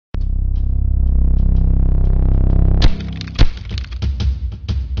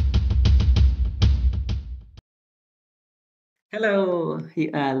Hello, you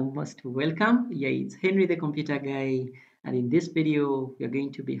are most welcome. Yeah, it's Henry the Computer Guy, and in this video, we are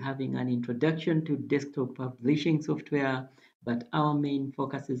going to be having an introduction to desktop publishing software, but our main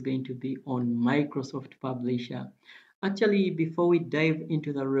focus is going to be on Microsoft Publisher. Actually, before we dive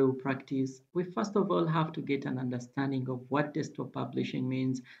into the real practice, we first of all have to get an understanding of what desktop publishing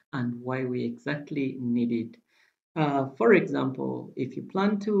means and why we exactly need it. For example, if you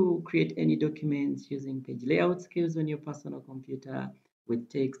plan to create any documents using page layout skills on your personal computer with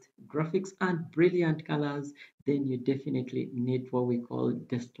text, graphics, and brilliant colors, then you definitely need what we call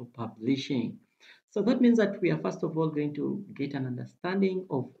desktop publishing. So that means that we are first of all going to get an understanding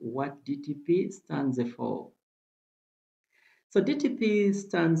of what DTP stands for. So DTP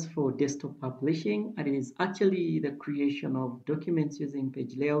stands for desktop publishing, and it is actually the creation of documents using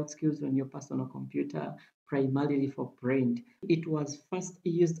page layout skills on your personal computer, primarily for print. It was first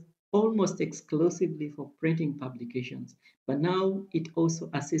used almost exclusively for printing publications, but now it also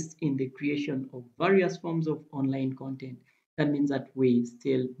assists in the creation of various forms of online content. That means that we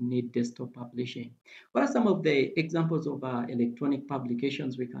still need desktop publishing. What are some of the examples of electronic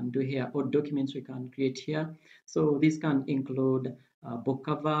publications we can do here or documents we can create here? So this can include book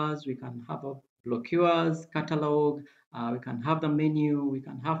covers, we can have brochures, catalog, we can have the menu, we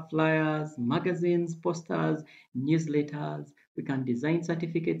can have flyers, magazines, posters, newsletters, we can design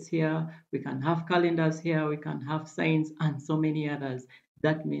certificates here, we can have calendars here, we can have signs, and so many others.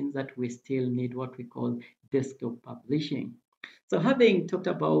 That means that we still need what we call desktop publishing. So having talked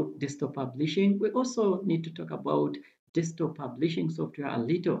about desktop publishing, we also need to talk about desktop publishing software a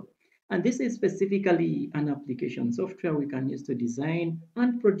little. And this is specifically an application software we can use to design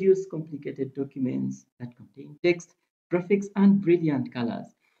and produce complicated documents that contain text, graphics, and brilliant colors.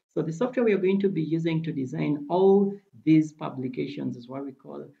 So the software we are going to be using to design all these publications is what we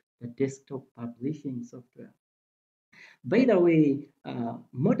call the desktop publishing software. By the way,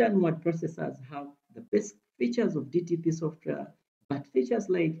 modern word processors have the best features of DTP software, but features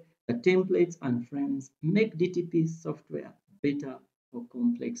like the templates and frames make DTP software better for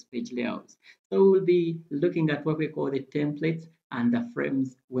complex page layouts. So we'll be looking at what we call the templates and the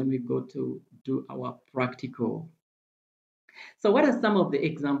frames when we go to do our practical. So what are some of the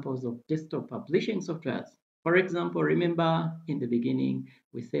examples of desktop publishing softwares? For example, remember in the beginning,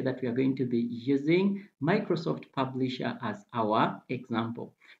 we said that we are going to be using Microsoft Publisher as our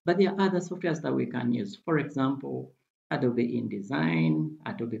example. But there are other softwares that we can use. For example, Adobe InDesign,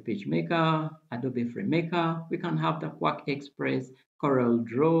 Adobe PageMaker, Adobe FrameMaker. We can have the Quark Express, Corel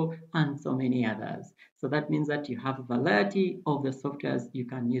Draw, and so many others. So that means that you have a variety of the softwares you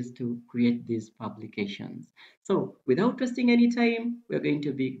can use to create these publications. So without wasting any time, we're going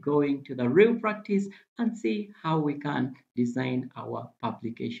to be going to the real practice and see how we can design our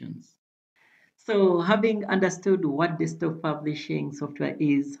publications. So having understood what desktop publishing software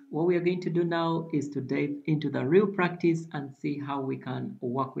is, what we are going to do now is to dive into the real practice and see how we can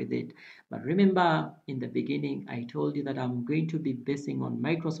work with it. But remember, in the beginning, I told you that I'm going to be basing on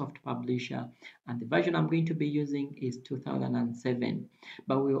Microsoft Publisher, and the version I'm going to be using is 2007.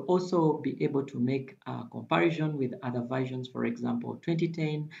 But we'll also be able to make a comparison with other versions, for example,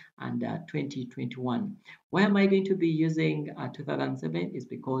 2010 and 2021. Why am I going to be using 2007? Is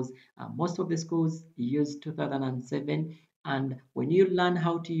because most of the schools use 2007, and when you learn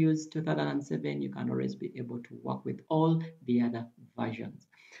how to use 2007, you can always be able to work with all the other versions.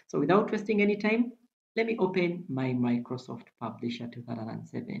 So without wasting any time, let me open my Microsoft Publisher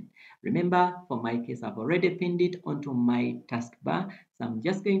 2007. Remember, for my case, I've already pinned it onto my taskbar. So I'm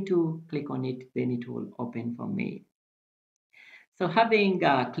just going to click on it, then it will open for me. So having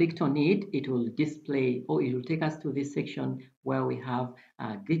clicked on it, it will display or it will take us to this section where we have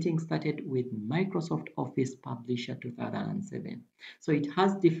getting started with Microsoft Office Publisher 2007. So it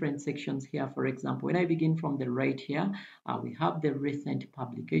has different sections here. For example, when I begin from the right here, we have the recent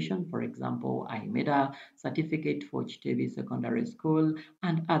publication. For example, I made a certificate for Chitevi Secondary School,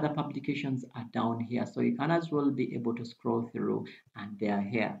 and other publications are down here. So you can as well be able to scroll through, and they are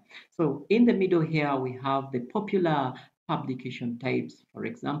here. So in the middle here, we have the popular publication types. For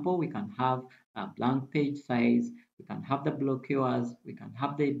example, we can have a blank page size, we can have the brochures, we can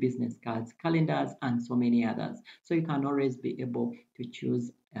have the business cards, calendars, and so many others. So you can always be able to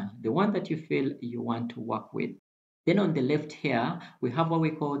choose the one that you feel you want to work with. Then on the left here, we have what we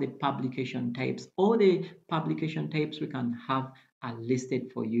call the publication types. All the publication types we can have are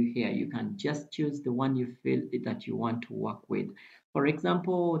listed for you here. You can just choose the one you feel that you want to work with. For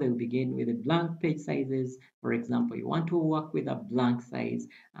example, they'll begin with the blank page sizes. For example, you want to work with a blank size.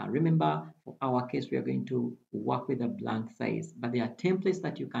 Remember, for our case, we are going to work with a blank size, but there are templates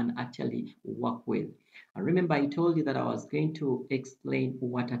that you can actually work with. And remember, I told you that I was going to explain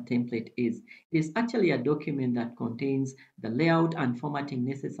what a template is. It is actually a document that contains the layout and formatting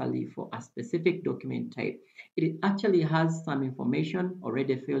necessary for a specific document type. It actually has some information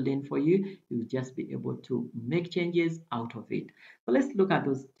already filled in for you. You'll just be able to make changes out of it. So let's look at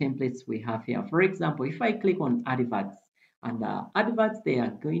those templates we have here. For example, if I click on adverts, and adverts, they are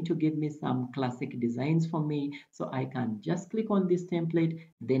going to give me some classic designs for me, so I can just click on this template,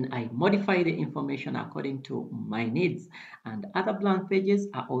 then I modify the information according to my needs. And other blank pages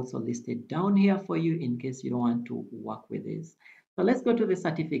are also listed down here for you in case you don't want to work with this. So let's go to the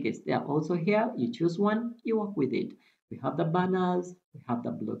certificates. They are also here. You choose one, you work with it. We have the banners, we have the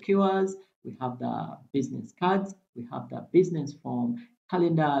brochures, we have the business cards, we have the business form,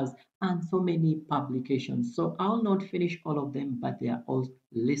 calendars, and so many publications. So I'll not finish all of them, but they are all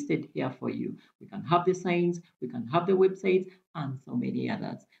listed here for you. We can have the signs, we can have the websites, and so many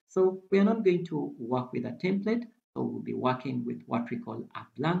others. So we are not going to work with a template. So we'll be working with what we call a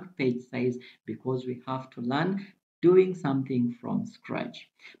blank page size because we have to learn doing something from scratch.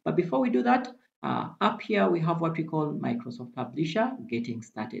 But before we do that, up here we have what we call Microsoft Publisher Getting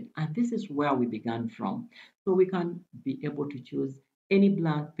Started. And this is where we began from. So we can be able to choose any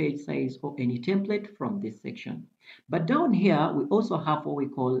blank page size or any template from this section. But down here, we also have what we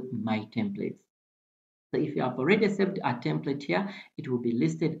call My Templates. So if you have already saved a template here, it will be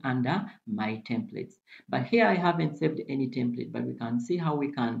listed under My Templates. But here I haven't saved any template, but we can see how we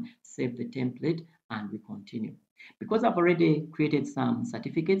can save the template and we continue. Because I've already created some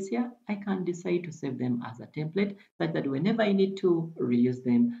certificates here, I can decide to save them as a template such that whenever I need to reuse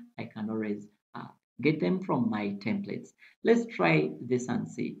them, I can always get them from my templates. Let's try this and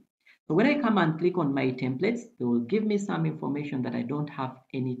see. So when I come and click on my templates, they will give me some information that I don't have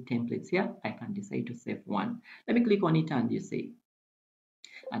any templates here. I can decide to save one. Let me click on it and you see.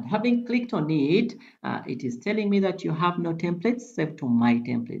 And having clicked on it, it is telling me that you have no templates, save to my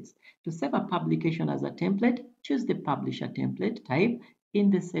templates. To save a publication as a template, choose the publisher template type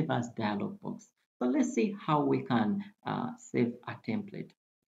in the Save As dialog box. So let's see how we can save a template.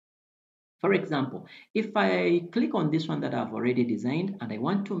 For example, if I click on this one that I've already designed and I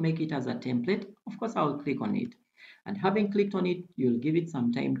want to make it as a template, of course, I'll click on it. And having clicked on it, you'll give it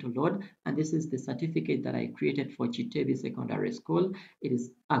some time to load. And this is the certificate that I created for Chitevi Secondary School. It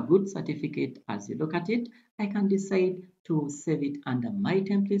is a good certificate. As you look at it, I can decide to save it under my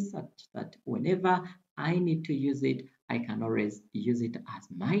template such that whenever I need to use it, I can always use it as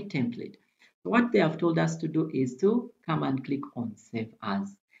my template. So what they have told us to do is to come and click on Save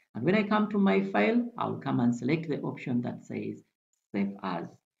As. And when I come to my file, I'll come and select the option that says Save As.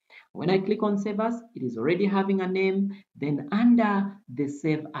 When I click on Save As, it is already having a name. Then under the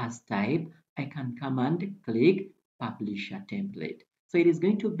Save As type, I can come and click Publisher Template. So it is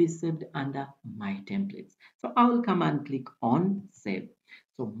going to be saved under My Templates. So I will come and click on Save.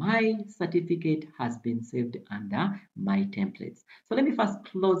 So my certificate has been saved under My Templates. So let me first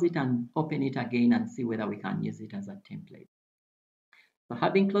close it and open it again and see whether we can use it as a template. So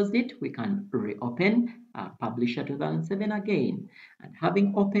having closed it, we can reopen Publisher 2007 again. And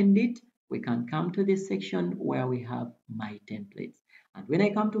having opened it, we can come to this section where we have My Templates. And when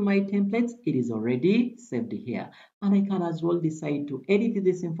I come to My Templates, it is already saved here. And I can as well decide to edit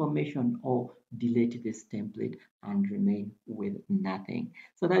this information or delete this template and remain with nothing.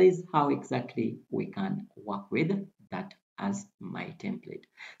 So that is how exactly we can work with that as My Template.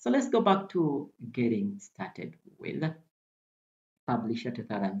 So let's go back to getting started with Publisher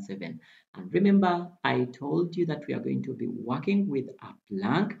 2007. And remember, I told you that we are going to be working with a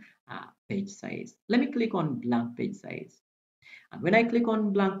blank page size. Let me click on blank page size. And when I click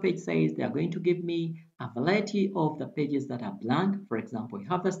on blank page size, they are going to give me a variety of the pages that are blank. For example, you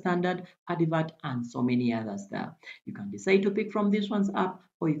have the standard, advert, and so many others there. You can decide to pick from these ones up,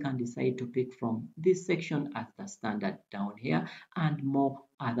 or you can decide to pick from this section as the standard down here, and more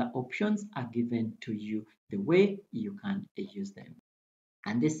other options are given to you the way you can use them.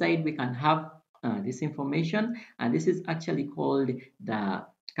 And this side we can have this information, and this is actually called the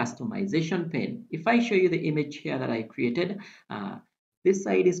customization pane. If I show you the image here that I created, this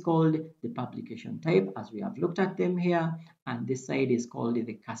side is called the publication type, as we have looked at them here, and this side is called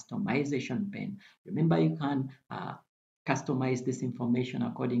the customization pane. Remember, you can customize this information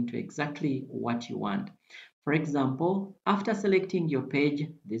according to exactly what you want. For example, after selecting your page,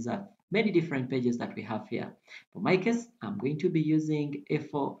 these are many different pages that we have here. For my case, I'm going to be using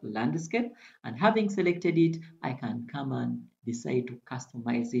A4 landscape, and having selected it, I can come and decide to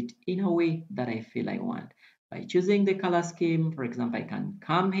customize it in a way that I feel I want. By choosing the color scheme, for example, I can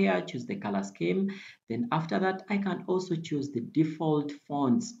come here, choose the color scheme. Then after that, I can also choose the default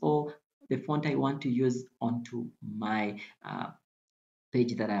fonts or the font I want to use onto my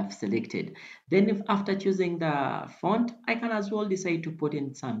page that I have selected. Then if after choosing the font, I can as well decide to put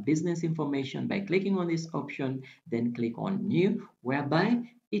in some business information by clicking on this option, then click on new, whereby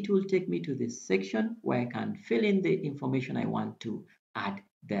it will take me to this section where I can fill in the information I want to add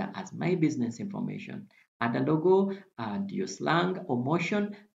there as my business information. Add a logo, add your slang or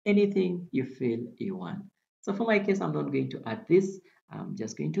motion, anything you feel you want. So for my case, I'm not going to add this. I'm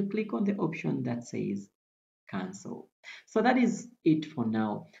just going to click on the option that says cancel. So that is it for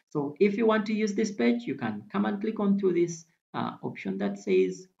now. So if you want to use this page, you can come and click onto this option that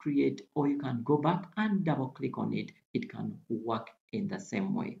says create, or you can go back and double click on it. It can work in the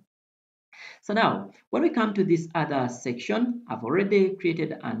same way. So now, when we come to this other section, I've already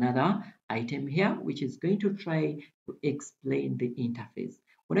created another item here, which is going to try to explain the interface.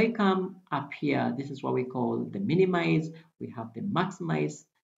 When I come up here, this is what we call the minimize. We have the maximize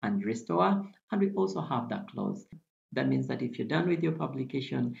and restore, and we also have the close. That means that if you're done with your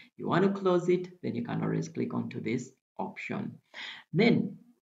publication, you want to close it, then you can always click onto this option. Then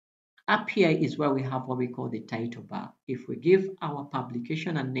up here is where we have what we call the title bar. If we give our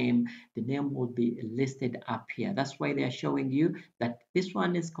publication a name, the name will be listed up here. That's why they are showing you that this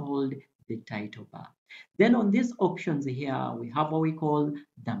one is called the title bar. Then on these options here, we have what we call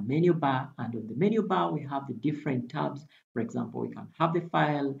the menu bar. And on the menu bar, we have the different tabs. For example, we can have the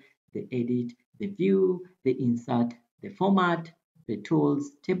file, the edit, the view, the insert, the format, the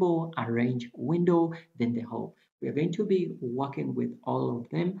tools, table, arrange, window, then the home. We are going to be working with all of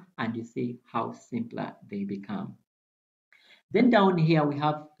them, and you see how simpler they become. Then down here, we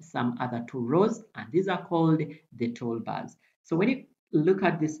have some other two rows, and these are called the toolbars. So when you look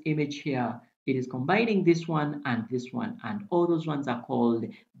at this image here, it is combining this one, and all those ones are called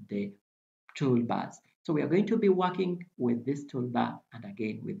the toolbars. So we are going to be working with this toolbar and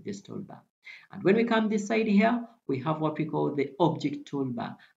again with this toolbar. And when we come this side here, we have what we call the object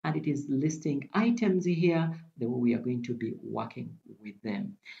toolbar, and it is listing items here, the way we are going to be working with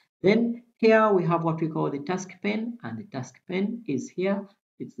them. Then here we have what we call the task pane, and the task pane is here.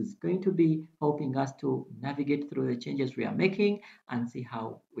 It is going to be helping us to navigate through the changes we are making and see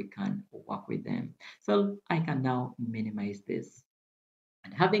how we can work with them. So I can now minimize this.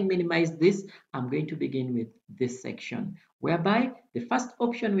 And having minimized this, I'm going to begin with this section, whereby the first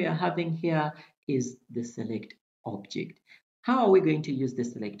option we are having here is the select object. How are we going to use the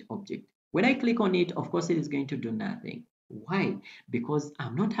select object? When I click on it, of course, it is going to do nothing. Why? Because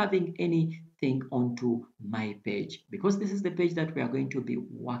I'm not having anything onto my page, because this is the page that we are going to be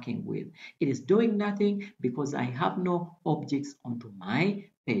working with. It is doing nothing because I have no objects onto my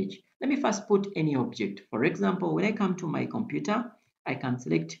page. Let me first put any object. For example, when I come to my computer, I can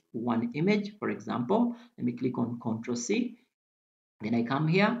select one image, for example. Let me click on Ctrl C. Then I come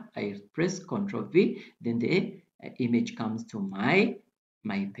here, I press Ctrl V, then the image comes to my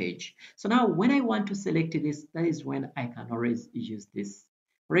page. So now when I want to select this, that is when I can always use this.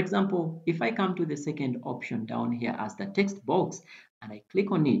 For example, if I come to the second option down here as the text box and I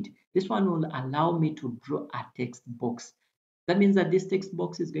click on it, this one will allow me to draw a text box. That means that this text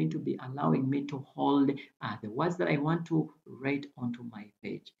box is going to be allowing me to hold the words that I want to write onto my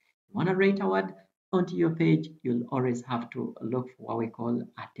page. You want to write a word onto your page, you'll always have to look for what we call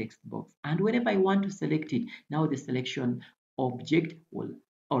a text box. And whenever I want to select it, now the selection object will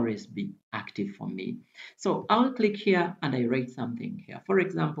always be active for me. So I'll click here and I write something here. For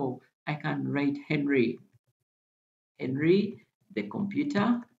example, I can write Henry the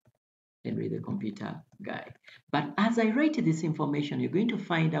computer Henry the computer guy. But as I write this information, you're going to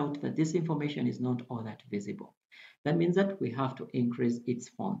find out that this information is not all that visible. That means that we have to increase its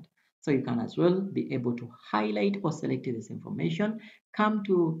font. So you can as well be able to highlight or select this information, come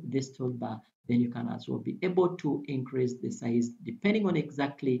to this toolbar, then you can as well be able to increase the size depending on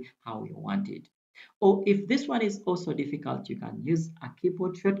exactly how you want it. Or if this one is also difficult, you can use a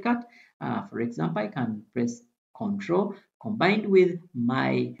keyboard shortcut. For example, I can press Control combined with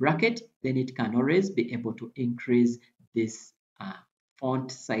my bracket, then it can always be able to increase this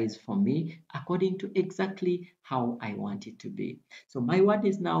font size for me according to exactly how I want it to be. So my word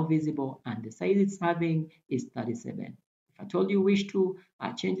is now visible and the size it's having is 37. If at all you wish to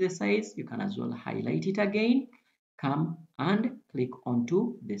change the size, you can as well highlight it again, come and click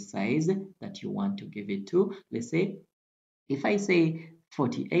onto the size that you want to give it to. Let's say if I say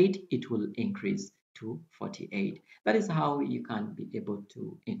 48, it will increase to 48. That is how you can be able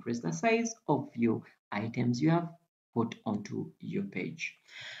to increase the size of your items you have put onto your page.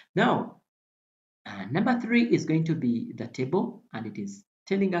 Now, number 3 is going to be the table, and it is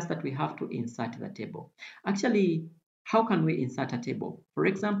telling us that we have to insert the table. Actually, How can we insert a table? For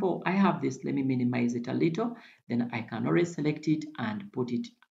example, I have this, let me minimize it a little, then I can always select it and put it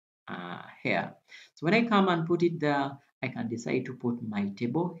here. So when I come and put it there, I can decide to put my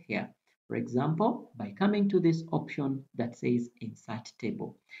table here. For example, by coming to this option that says insert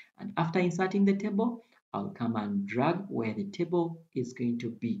table. And after inserting the table, I'll come and drag where the table is going to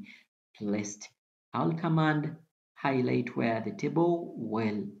be placed. I'll come and highlight where the table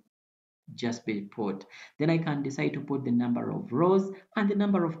will just be put. Then I can decide to put the number of rows and the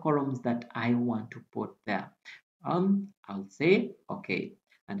number of columns that I want to put there. I'll say okay.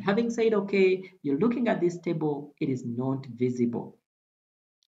 And having said okay, you're looking at this table, it is not visible.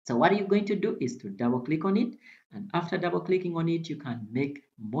 So what you're going to do is to double click on it. And after double clicking on it, you can make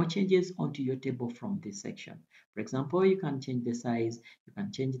more changes onto your table from this section. For example, you can change the size, you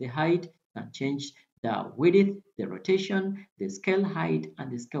can change the height, you can change the width, the rotation, the scale height,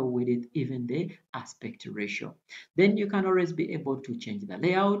 and the scale width, even the aspect ratio. Then you can always be able to change the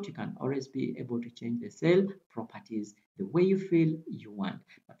layout. You can always be able to change the cell properties the way you feel you want.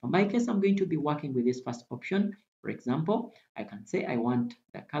 But for my case, I'm going to be working with this first option. For example, I can say I want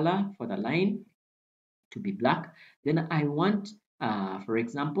the color for the line to be black. Then I want, for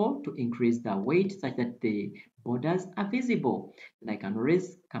example, to increase the weight such that the borders are visible. Then I can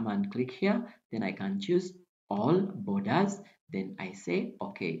always come and click here. Then I can choose all borders. Then I say,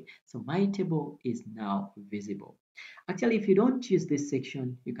 okay, so my table is now visible. Actually, if you don't choose this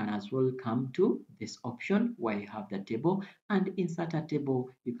section, you can as well come to this option where you have the table and insert a table.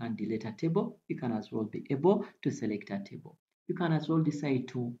 You can delete a table. You can as well be able to select a table. You can as well decide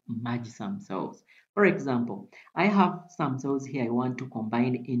to merge some cells. For example, I have some cells here I want to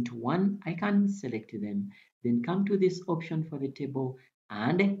combine into one. I can select them, then come to this option for the table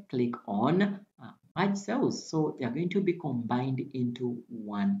and click on merge cells. So they are going to be combined into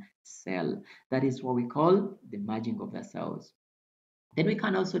one cell. That is what we call the merging of the cells. Then we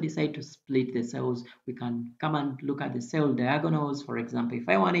can also decide to split the cells. We can come and look at the cell diagonals. For example, if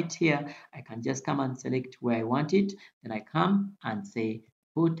I want it here, I can just come and select where I want it. Then I come and say,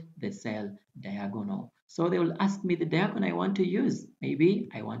 put the cell diagonal. So they will ask me the diagonal I want to use. Maybe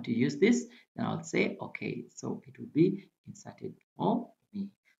I want to use this. Then I'll say, okay. So it will be inserted for me.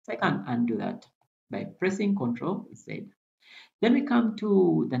 So I can undo that by pressing Ctrl Z. Then we come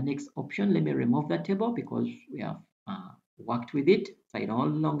to the next option. Let me remove that table because we have worked with it, so I no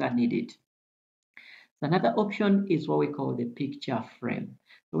longer need it. So another option is what we call the picture frame.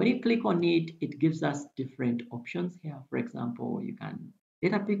 So when you click on it, it gives us different options here. For example, you can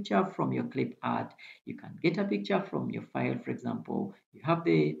get a picture from your clip art. You can get a picture from your file. For example, you have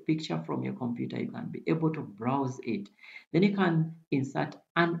the picture from your computer. You can be able to browse it. Then you can insert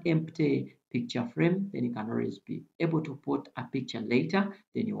an empty picture frame. Then you can always be able to put a picture later.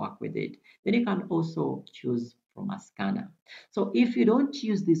 Then you work with it. Then you can also choose from a scanner. So if you don't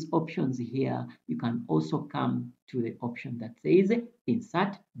use these options here, you can also come to the option that says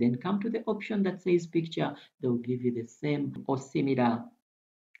insert, then come to the option that says picture. They will give you the same or similar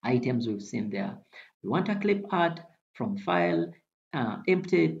items we've seen there. We want a clip art from file,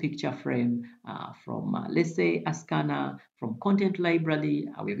 empty picture frame, from let's say a scanner, from content library.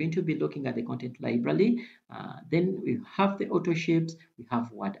 We're going to be looking at the content library. Then we have the auto shapes, we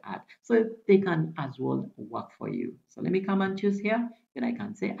have word art. So they can as well work for you. So let me come and choose here. Then I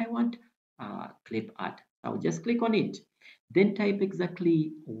can say I want clip art. I'll just click on it. Then type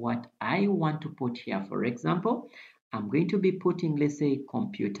exactly what I want to put here. For example, I'm going to be putting, let's say,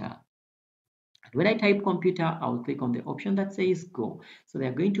 computer. And when I type computer, I'll click on the option that says go. So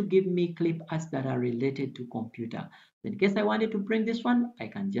they're going to give me clip arts that are related to computer. So in case I wanted to bring this one, I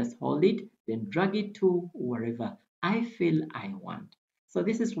can just hold it, then drag it to wherever I feel I want. So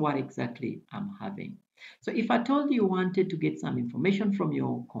this is what exactly I'm having. So if I told you wanted to get some information from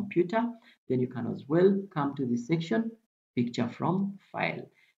your computer, then you can as well come to this section, picture from file.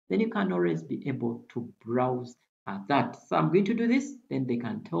 Then you can always be able to browse that. So I'm going to do this, then they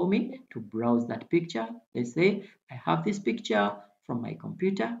can tell me to browse that picture. They say I have this picture from my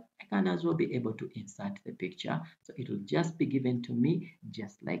computer. I can as well be able to insert the picture. So it will just be given to me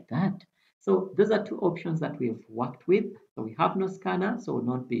just like that. So those are two options that we've worked with. So we have no scanner, so we'll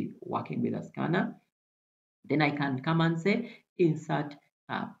not be working with a scanner. Then I can come and say insert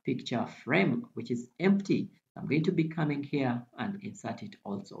a picture frame, which is empty. I'm going to be coming here and insert it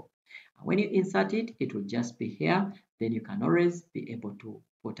also. And when you insert it, it will just be here. Then you can always be able to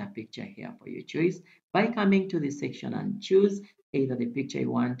put a picture here for your choice by coming to this section and choose either the picture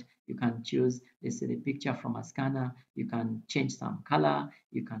you want. You can choose, let's say, the picture from a scanner. You can change some color.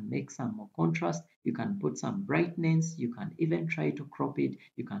 You can make some more contrast. You can put some brightness. You can even try to crop it.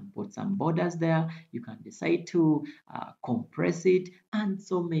 You can put some borders there. You can decide to compress it, and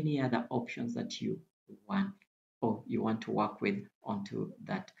so many other options that you want or you want to work with onto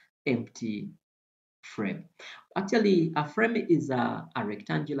that empty frame. Actually, a frame is a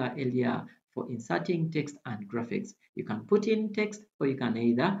rectangular area for inserting text and graphics. You can put in text or you can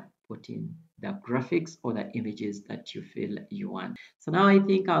either put in the graphics or the images that you feel you want. So now I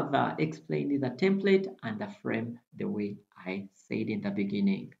think I've explained the template and the frame the way I said in the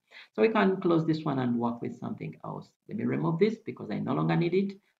beginning. So we can close this one and work with something else. Let me remove this because I no longer need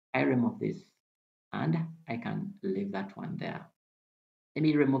it. I remove this and I can leave that one there. Let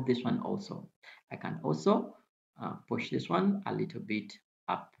me remove this one also. I can also push this one a little bit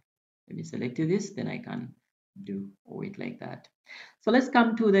up. Let me select this, then I can do it like that. So let's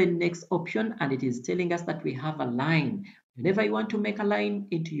come to the next option, and it is telling us that we have a line. Whenever you want to make a line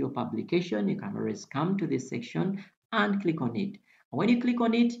into your publication, you can always come to this section and click on it. And when you click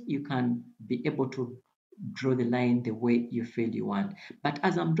on it, you can be able to draw the line the way you feel you want. But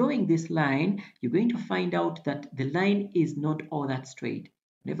as I'm drawing this line, you're going to find out that the line is not all that straight.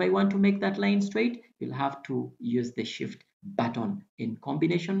 Whenever you want to make that line straight, you'll have to use the shift button in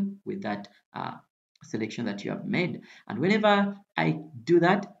combination with that selection that you have made. And whenever I do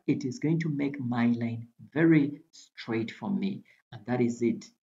that, it is going to make my line very straight for me. And that is it.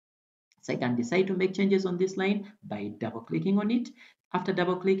 So I can decide to make changes on this line by double clicking on it. After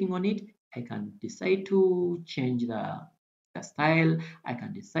double clicking on it, I can decide to change the style. I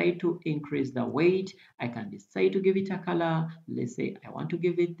can decide to increase the weight. I can decide to give it a color. Let's say I want to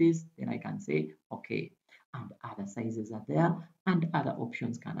give it this, then I can say okay. And other sizes are there, and other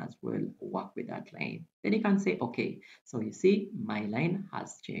options can as well work with that line. Then you can say okay. So you see my line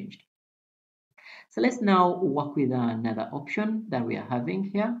has changed. So let's now work with another option that we are having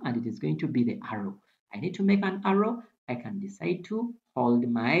here, and it is going to be the arrow. I need to make an arrow. I can decide to hold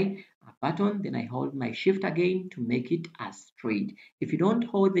my button, then I hold my shift again to make it as straight. If you don't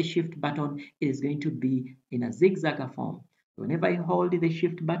hold the shift button, it is going to be in a zigzag form. Whenever you hold the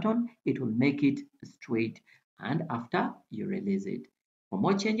shift button, it will make it straight, and after you release it. For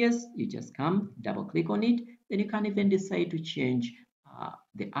more changes, you just come, double click on it, then you can even decide to change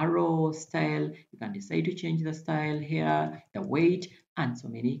the arrow style. You can decide to change the style here, the weight, and so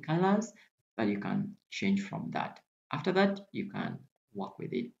many colors, but you can change from that. After that, you can work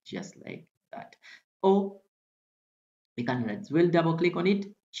with it just like that. Or you can as well double click on it,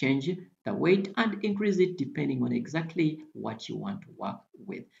 change the weight and increase it depending on exactly what you want to work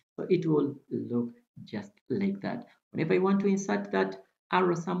with. So it will look just like that. Whenever you want to insert that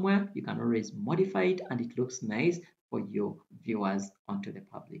arrow somewhere, you can always modify it and it looks nice for your viewers onto the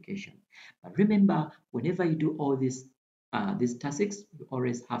publication. But remember, whenever you do all these tasks, you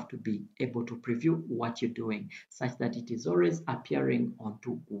always have to be able to preview what you're doing such that it is always appearing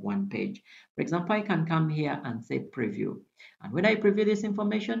onto one page. For example, I can come here and say preview. And when I preview this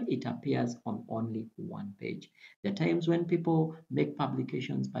information, it appears on only one page. There are times when people make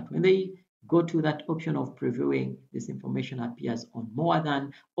publications, but when they go to that option of previewing, this information appears on more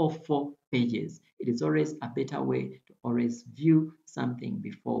than or 4 pages. It is always a better way to always view something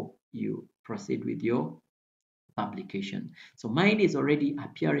before you proceed with your publication. So mine is already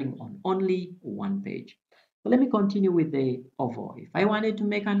appearing on only one page. So let me continue with the oval. If I wanted to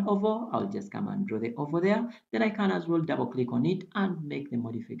make an oval, I'll just come and draw the oval there. Then I can as well double click on it and make the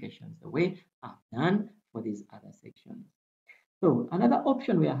modifications the way I've done for these other sections. So another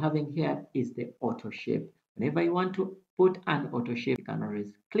option we are having here is the auto shape. Whenever you want to put an auto shape, you can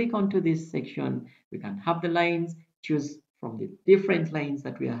always click onto this section. We can have the lines, choose from the different lines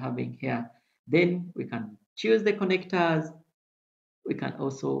that we are having here. Then we can choose the connectors. We can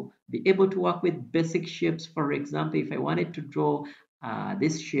also be able to work with basic shapes. For example, if I wanted to draw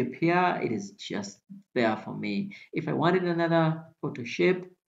this shape here, it is just there for me. If I wanted another auto shape,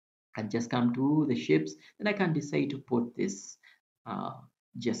 I just come to the shapes, then I can decide to put this uh,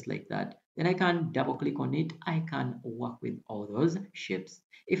 just like that. Then I can double click on it. I can work with all those shapes.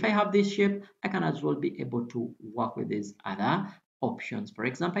 If I have this shape, I can as well be able to work with these other options. For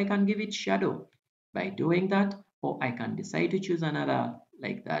example, I can give it shadow by doing that, or I can decide to choose another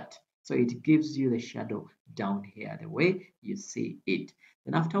like that. So it gives you the shadow down here the way you see it.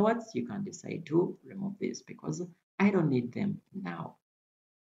 Then afterwards, you can decide to remove this because I don't need them now.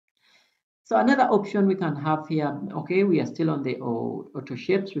 So another option we can have here, okay, we are still on the auto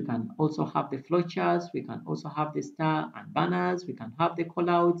shapes. We can also have the flowcharts. We can also have the star and banners. We can have the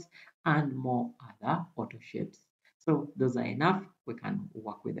callouts and more other auto shapes. So those are enough. We can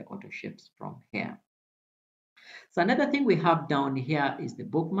work with the auto shapes from here. So another thing we have down here is the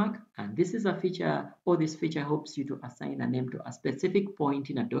bookmark, and this is a feature, or this feature helps you to assign a name to a specific point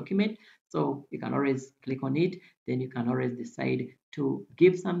in a document. So you can always click on it, then you can always decide to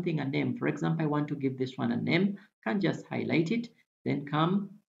give something a name. For example, I want to give this one a name, can just highlight it, then come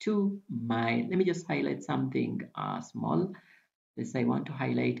to let me just highlight something small. Let's say I want to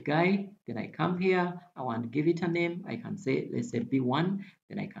highlight guy, then I come here, I want to give it a name. I can say, let's say B1,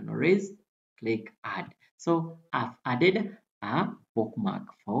 then I can always click add. So I've added a bookmark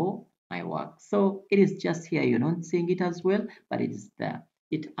for my work. So it is just here, you're not seeing it as well, but it is there.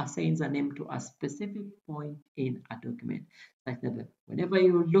 It assigns a name to a specific point in a document. Like that, whenever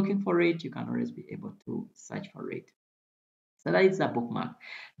you're looking for it, you can always be able to search for it. So that is a bookmark.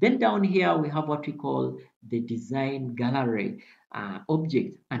 Then down here, we have what we call the design gallery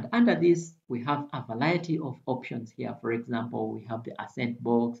object. And under this, we have a variety of options here. For example, we have the accent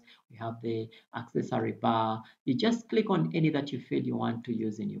box, we have the accessory bar. You just click on any that you feel you want to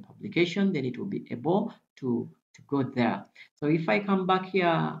use in your publication, then it will be able to go there. So if I come back here,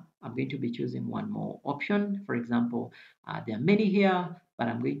 I'm going to be choosing one more option. For example, there are many here, but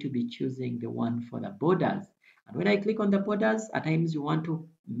I'm going to be choosing the one for the borders. And when I click on the borders, at times you want to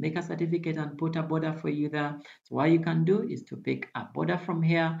make a certificate and put a border for you there. So what you can do is to pick a border from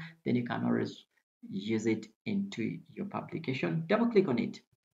here, then you can always use it into your publication. Double click on it.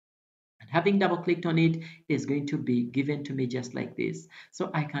 And having double clicked on it, it is going to be given to me just like this. So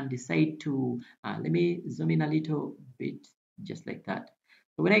I can decide to, let me zoom in a little bit, just like that.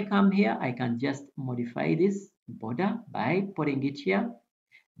 So when I come here, I can just modify this border by putting it here.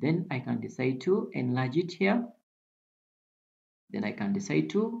 Then I can decide to enlarge it here. Then I can decide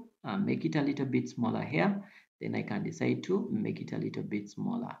to make it a little bit smaller here. Then I can decide to make it a little bit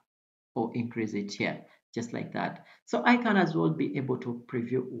smaller or increase it here, just like that. So I can as well be able to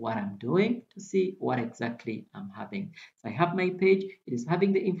preview what I'm doing to see what exactly I'm having. So I have my page, it is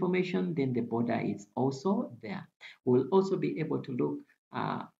having the information, then the border is also there. We'll also be able to look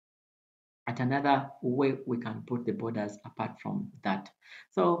at another way we can put the borders apart from that.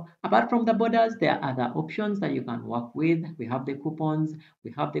 So apart from the borders, there are other options that you can work with. We have the coupons,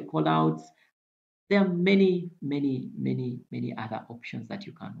 we have the callouts. There are many other options that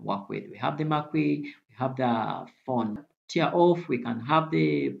you can work with. We have the marquee, we have the font tear off, we can have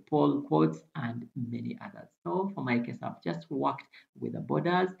the poll quotes and many others. So for my case, I've just worked with the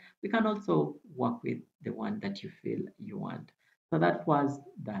borders. We can also work with the one that you feel you want. So that was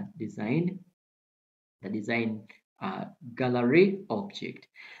the design gallery object.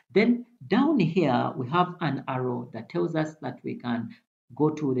 Then down here, we have an arrow that tells us that we can go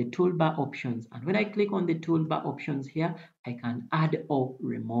to the toolbar options. And when I click on the toolbar options here, I can add or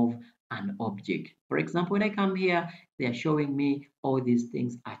remove an object. For example, when I come here, they are showing me all these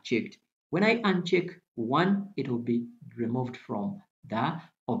things are checked. When I uncheck one, it will be removed from the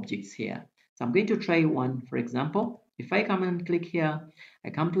objects here. So I'm going to try one, for example. If I come and click here, I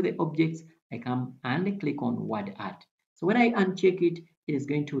come to the objects, I come and click on word add. So when I uncheck it, it is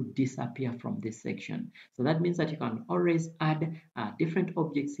going to disappear from this section. So that means that you can always add different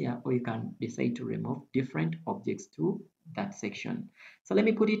objects here, or you can decide to remove different objects to that section. So let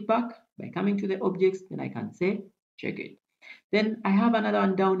me put it back by coming to the objects, then I can say check it. Then I have another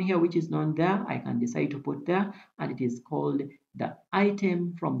one down here which is not there. I can decide to put there, and it is called the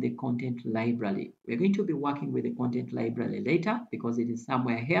item from the content library. We're going to be working with the content library later because it is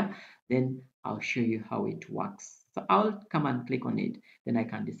somewhere here. Then I'll show you how it works. So I'll come and click on it. Then I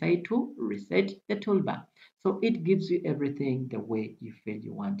can decide to reset the toolbar. So it gives you everything the way you feel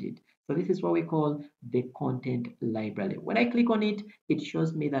you want it. So this is what we call the content library. When I click on it, it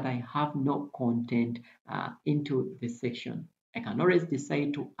shows me that I have no content into this section. I can always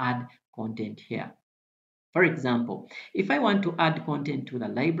decide to add content here. For example, if I want to add content to the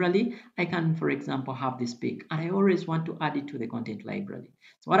library, I can, for example, have this pick, and I always want to add it to the content library.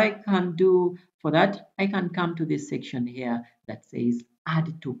 So what I can do for that, I can come to this section here that says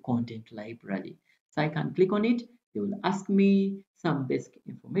add to content library. So I can click on it. They will ask me some basic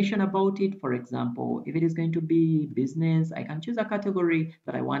information about it. For example, if it is going to be business, I can choose a category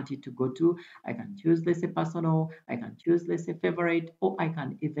that I want it to go to. I can choose, let's say, personal. I can choose, let's say, favorite, or I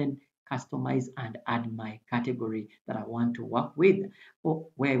can even customize and add my category that I want to work with, or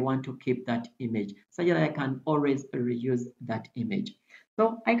where I want to keep that image, so that I can always reuse that image.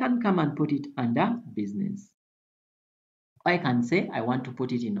 So I can come and put it under business. I can say I want to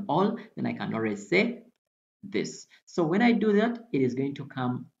put it in all, then I can always say this. So when I do that, it is going to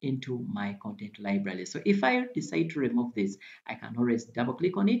come into my content library. So if I decide to remove this, I can always double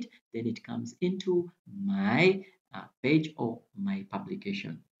click on it, then it comes into my page or my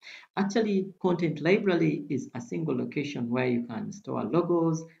publication. Actually, content library is a single location where you can store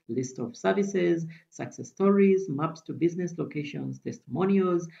logos, list of services, success stories, maps to business locations,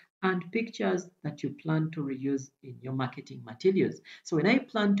 testimonials, and pictures that you plan to reuse in your marketing materials. So when I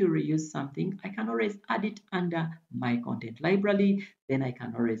plan to reuse something, I can always add it under my content library. Then I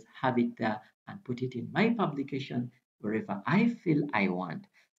can always have it there and put it in my publication wherever I feel I want.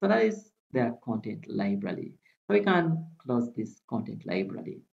 So that is the content library. So we can close this content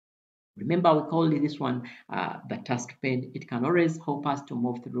library. Remember, we call this one the task pane. It can always help us to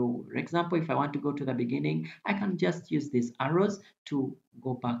move through. For example, if I want to go to the beginning, I can just use these arrows to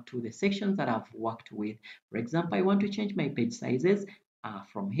go back to the sections that I've worked with. For example, I want to change my page sizes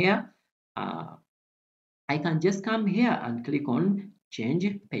from here. I can just come here and click on change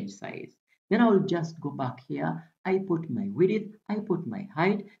page size. Then I will just go back here. I put my width, I put my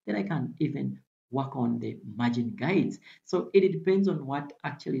height, then I can even work on the margin guides. So it depends on what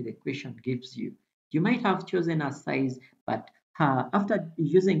actually the question gives you. You might have chosen a size, but after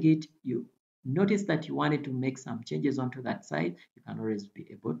using it, you notice that you wanted to make some changes onto that side. You can always be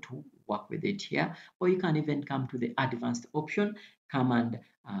able to work with it here, or you can even come to the advanced option, come and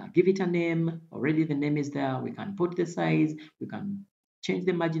give it a name. Already the name is there. We can put the size. We can change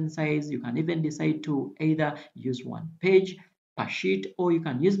the margin size. You can even decide to either use one page per sheet, or you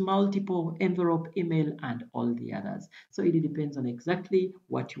can use multiple envelope, email, and all the others. So it depends on exactly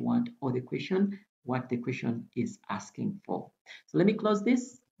what you want or what the question is asking for. So let me close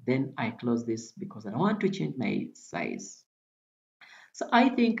this. Then I close this because I don't want to change my size. So I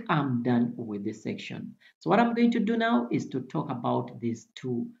think I'm done with this section. So what I'm going to do now is to talk about these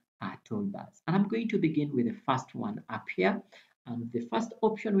two toolbars. And I'm going to begin with the first one up here. And the first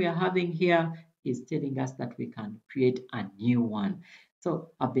option we are having here is telling us that we can create a new one.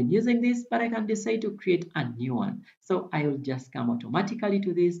 So I've been using this, but I can decide to create a new one. So I will just come automatically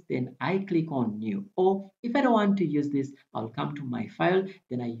to this, then I click on new. Or if I don't want to use this, I'll come to my file,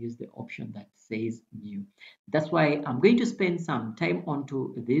 then I use the option that says new. That's why I'm going to spend some time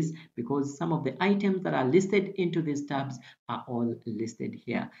onto this because some of the items that are listed into these tabs are all listed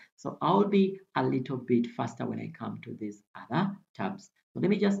here. So I'll be a little bit faster when I come to these other tabs. So let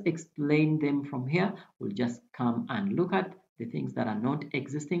me just explain them from here. We'll just come and look at the things that are not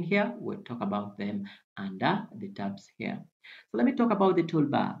existing here. We'll talk about them under the tabs here. So let me talk about the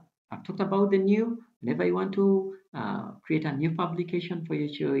toolbar. I've talked about the new. Whenever you want to create a new publication for your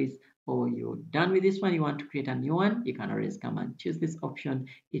choice, or you're done with this one, you want to create a new one, you can always come and choose this option.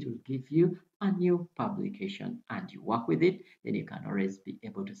 It will give you a new publication and you work with it, then you can always be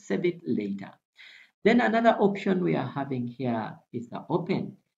able to save it later. Then another option we are having here is the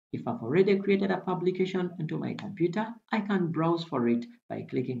open. If I've already created a publication into my computer, I can browse for it by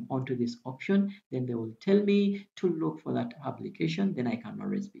clicking onto this option. Then they will tell me to look for that publication. Then I can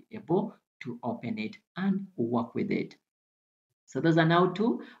always be able to open it and work with it. So those are now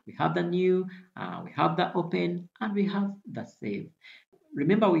two. We have the new, we have the open, and we have the save.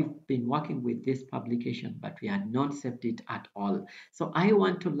 Remember, we've been working with this publication, but we had not saved it at all. So I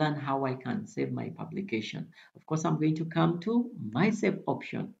want to learn how I can save my publication. Of course, I'm going to come to my save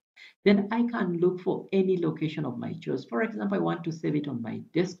option. Then I can look for any location of my choice. For example, I want to save it on my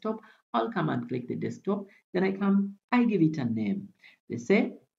desktop. I'll come and click the desktop. Then I give it a name. Let's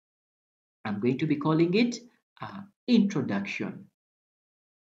say I'm going to be calling it introduction.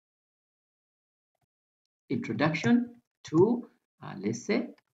 Introduction to, let's say,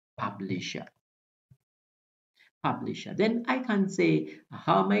 publisher. Publisher. Then I can say,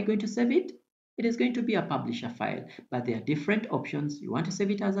 how am I going to save it? It is going to be a publisher file, but there are different options. You want to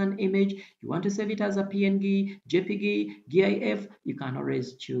save it as an image, you want to save it as a PNG, JPG, GIF, you can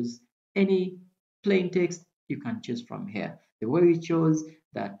always choose any plain text you can choose from here. The way we chose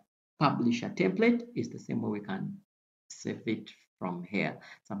that publisher template is the same way we can save it from here.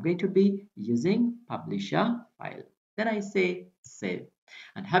 So I'm going to be using publisher file. Then I say save.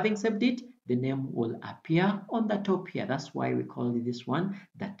 And having saved it, the name will appear on the top here. That's why we call this one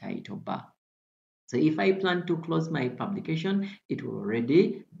the title bar. So if I plan to close my publication, it will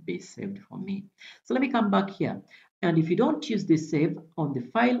already be saved for me. So let me come back here. And if you don't use the save, on the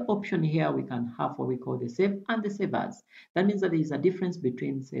file option here, we can have what we call the save and the save as. That means that there is a difference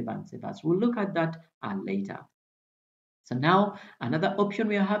between save and save as. We'll look at that later. So now another option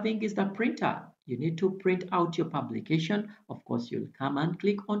we are having is the printer. You need to print out your publication. Of course, you'll come and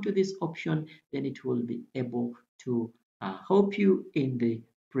click onto this option, then it will be able to help you in the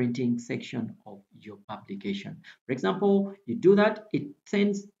printing section of your publication. For example, you do that, it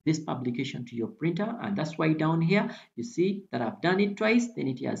sends this publication to your printer, and that's why down here you see that I've done it twice, then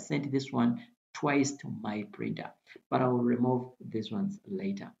it has sent this one twice to my printer, but I will remove these ones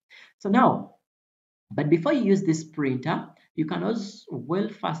later. So now, but before you use this printer, you can as well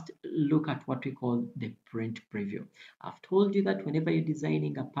first look at what we call the print preview. I've told you that whenever you're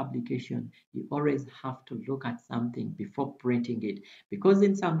designing a publication, you always have to look at something before printing it, because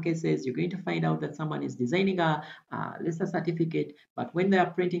in some cases you're going to find out that someone is designing let's say certificate, but when they are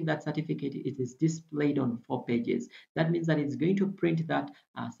printing that certificate, it is displayed on 4 pages. That means that it's going to print that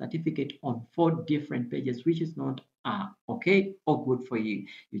certificate on 4 different pages, which is not okay or good for you.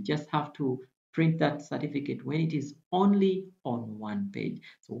 You just have to print that certificate when it is only on 1 page.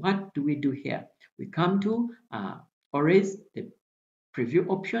 So what do we do here? We come to always the preview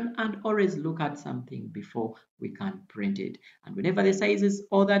option and always look at something before we can print it. And whenever the size is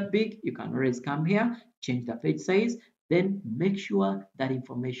all that big, you can always come here, change the page size, then make sure that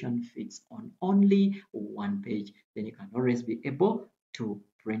information fits on only 1 page. Then you can always be able to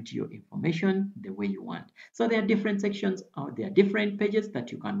print your information the way you want. So there are different sections, or there are different pages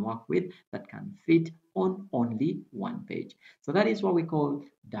that you can work with that can fit on only 1 page. So that is what we call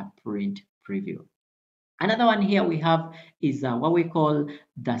the print preview. Another one here we have is what we call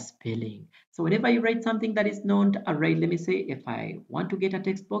the spelling. So whenever you write something that is not a right, let me say if I want to get a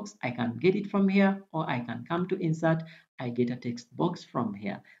text box, I can get it from here, or I can come to insert, I get a text box from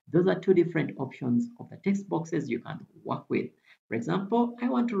here. Those are two different options of the text boxes you can work with. For example, I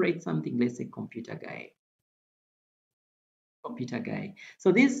want to write something, let's say computer guy.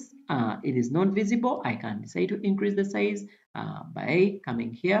 So this, it is not visible. I can decide to increase the size by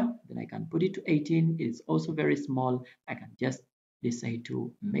coming here. Then I can put it to 18. It is also very small. I can just decide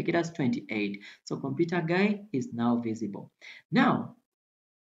to make it as 28. So computer guy is now visible. Now,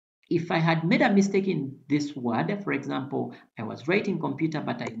 if I had made a mistake in this word, for example, I was writing computer,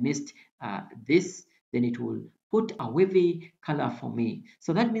 but I missed this, then it will put a wavy color for me.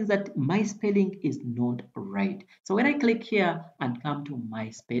 So that means that my spelling is not right. So when I click here and come to my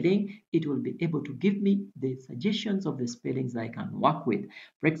spelling, it will be able to give me the suggestions of the spellings that I can work with.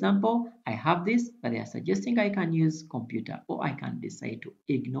 For example, I have this that they are suggesting I can use computer, or I can decide to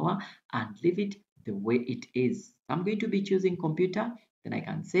ignore and leave it the way it is. I'm going to be choosing computer, then I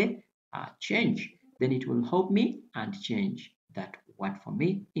can say change. Then it will help me and change that word for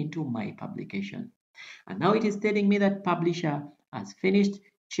me into my publication. And now it is telling me that publisher has finished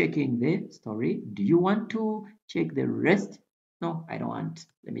checking the story. Do you want to check the rest? No, I don't want.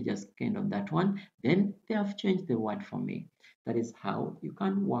 Let me just end on that one. Then they have changed the word for me. That is how you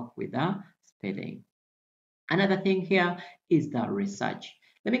can work with the spelling. Another thing here is the research.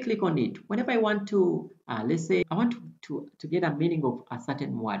 Let me click on it. Whenever I want to, let's say I want to get a meaning of a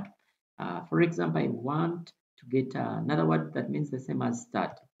certain word. For example, I want to get another word that means the same as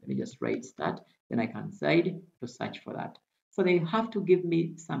start. Let me just write start. Then I can decide to search for that. So they have to give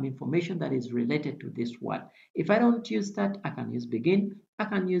me some information that is related to this word. If I don't use start, I can use begin, I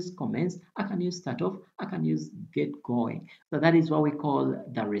can use commence, I can use start off, I can use get going. So that is what we call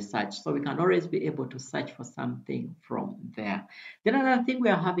the research. So we can always be able to search for something from there. Then another thing we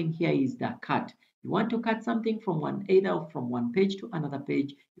are having here is the cut. You want to cut something from either from one page to another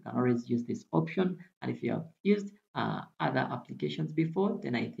page, you can always use this option. And if you have used other applications before,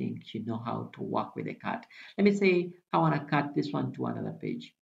 then I think you know how to work with a cut. Let me say I want to cut this one to another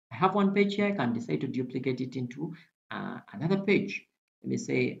page. I have one page here. I can decide to duplicate it into another page. Let me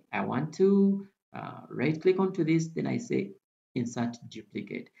say I want to right click onto this, then I say insert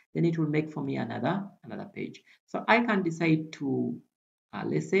duplicate. Then it will make for me another page. So I can decide to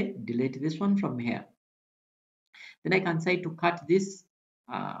let's say delete this one from here. Then I can say to cut this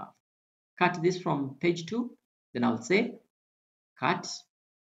from page 2. Then I'll say cut.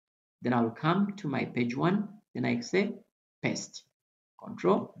 Then I'll come to my page 1. Then I say paste.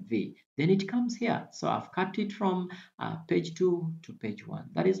 Control V. Then it comes here. So I've cut it from page 2 to page 1.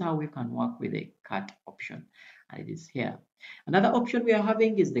 That is how we can work with a cut option. And it is here. Another option we are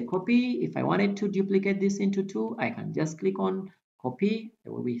having is the copy. If I wanted to duplicate this into 2, I can just click on copy,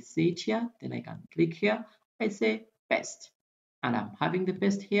 the way we see it here. Then I can click here. I say paste. And I'm having the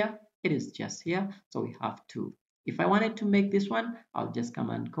paste here. It is just here. So we have 2. If I wanted to make this one, I'll just come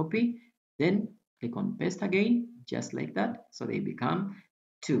and copy. Then click on paste again, just like that. So they become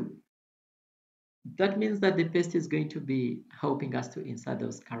 2. That means that the paste is going to be helping us to insert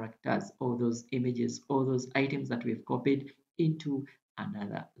those characters or those images or those items that we've copied into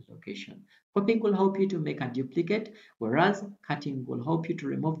another location. Copying will help you to make a duplicate, whereas cutting will help you to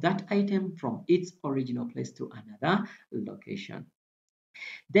remove that item from its original place to another location.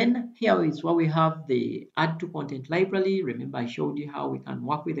 Then here is where we have the add to content library. Remember, I showed you how we can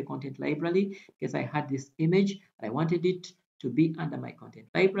work with the content library because I had this image. I wanted it to be under my content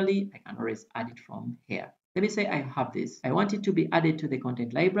library. I can always add it from here. Let me say I have this. I want it to be added to the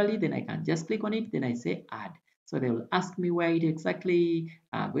content library. Then I can just click on it. Then I say add. So they will ask me where it exactly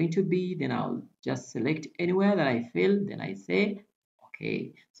going to be. Then I'll just select anywhere that I feel. Then I say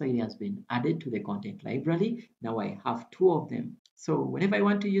okay. So it has been added to the content library. Now I have two of them. So whenever I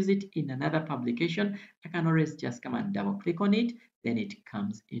want to use it in another publication, I can always just come and double click on it. Then it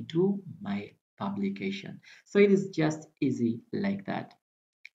comes into my publication. So it is just easy like that.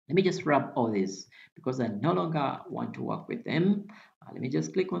 Let me just wrap all this because I no longer want to work with them. Let me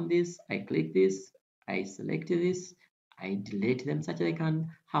just click on this. I click this. I select this. I delete them such that I can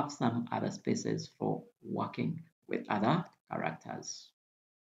have some other spaces for working with other characters.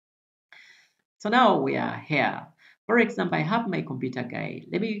 So now we are here. For example, I have my computer guide.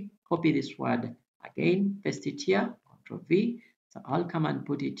 Let me copy this word again, paste it here, Control V. So I'll come and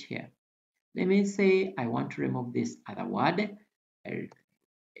put it here. Let me say I want to remove this other word. It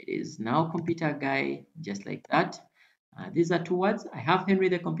is now computer guy, just like that. These are two words. I have Henry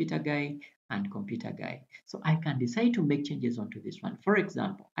the computer guy and computer guy. So I can decide to make changes onto this one. For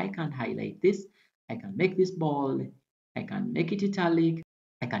example, I can highlight this. I can make this bold. I can make it italic.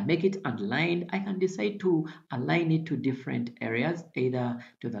 I can make it underlined. I can decide to align it to different areas, either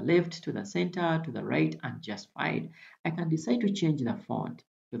to the left, to the center, to the right, and justified. I can decide to change the font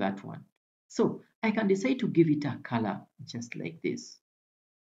to that one. So I can decide to give it a color just like this.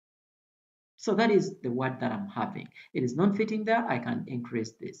 So that is the word that I'm having. It is not fitting there. I can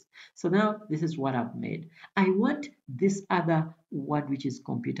increase this. So now this is what I've made. I want this other word, which is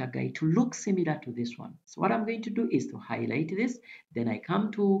computer guide, to look similar to this one. So what I'm going to do is to highlight this. Then I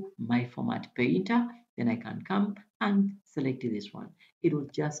come to my format painter. Then I can come and select this one. It will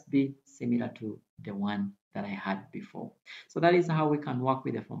just be similar to the one that I had before. So that is how we can work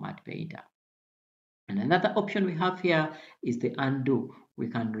with the format painter. And another option we have here is the undo. We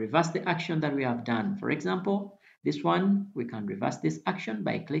can reverse the action that we have done. For example, this one, we can reverse this action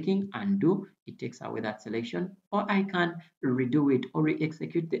by clicking undo. It takes away that selection. Or I can redo it or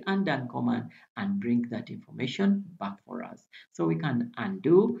re-execute the undone command and bring that information back for us. So we can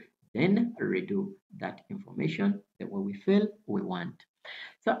undo, then redo that information the way we feel we want.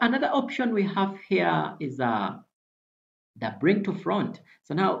 So another option we have here is the bring to front.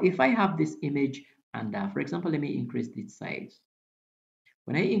 So now if I have this image and for example, let me increase this size.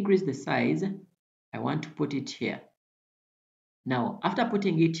 When I increase the size, I want to put it here. Now, after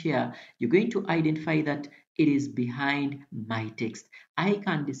putting it here, you're going to identify that it is behind my text. I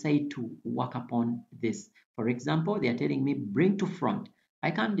can decide to work upon this. For example, they are telling me bring to front.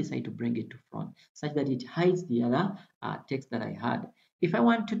 I can decide to bring it to front such that it hides the other text that I had. If I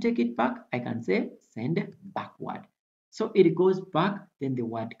want to take it back, I can say send backward. So it goes back, then the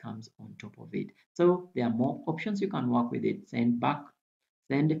word comes on top of it. So there are more options you can work with it. Send back,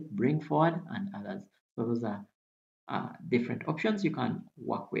 send, bring forward, and others. So those are different options you can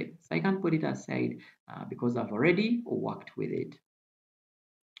work with. So I can put it aside because I've already worked with it.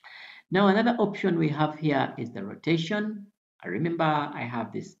 Now another option we have here is the rotation. Remember I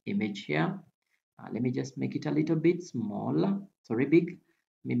have this image here. Let me just make it a little bit smaller, sorry, big.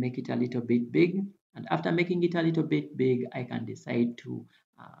 Let me make it a little bit big. And after making it a little bit big, I can decide to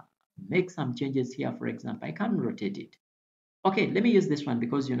make some changes here. For example, I can rotate it. Okay, let me use this one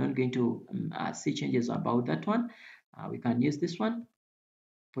because you're not going to see changes about that one. We can use this one,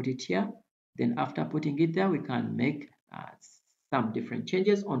 put it here. Then after putting it there, we can make some different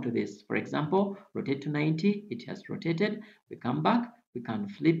changes onto this. For example, rotate to 90, it has rotated. We come back, we can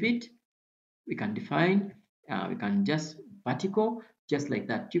flip it, we can define, we can just vertical, just like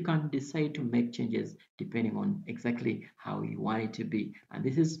that. You can decide to make changes depending on exactly how you want it to be. And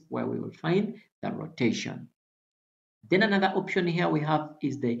this is where we will find the rotation. Then another option here we have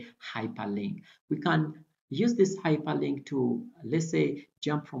is the hyperlink. We can use this hyperlink to, let's say,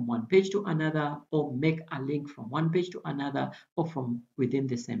 jump from one page to another or make a link from one page to another or from within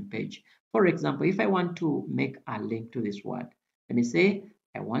the same page. For example, if I want to make a link to this word, let me say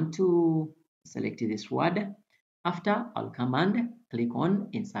I want to select this word. After, I'll come and click on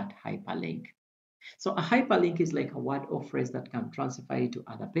insert hyperlink. So a hyperlink is like a word or phrase that can transfer to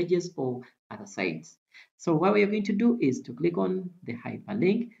other pages or other sites. So what we are going to do is to click on the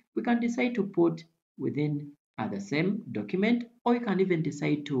hyperlink. We can decide to put within the same document, or you can even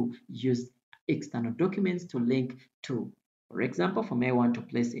decide to use external documents to link to. For example, for me, I want to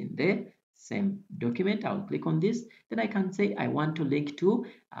place in the same document. I'll click on this. Then I can say I want to link to,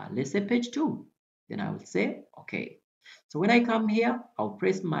 let's say, page 2. Then I will say, okay. So when I come here, I'll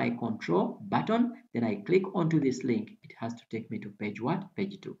press my control button. Then I click onto this link. It has to take me to page what?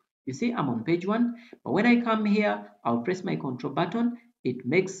 Page 2. You see, I'm on page 1. But when I come here, I'll press my control button. It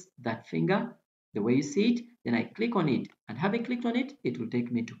makes that finger the way you see it. Then I click on it. And having clicked on it, it will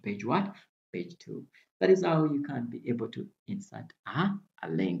take me to page what? Page 2. That is how you can be able to insert a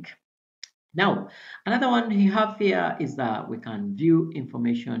link. Now, another one we have here is that we can view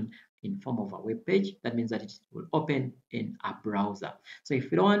information in form of a web page. That means that it will open in a browser. So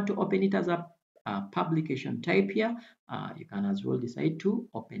if you don't want to open it as a publication type here, you can as well decide to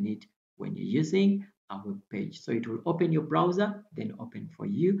open it when you're using a web page. So it will open your browser, then open for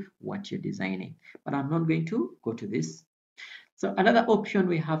you what you're designing. But I'm not going to go to this. So another option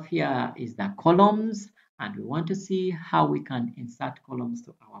we have here is the columns, and we want to see how we can insert columns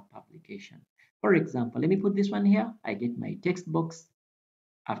to our publication. For example, let me put this one here. I get my text box.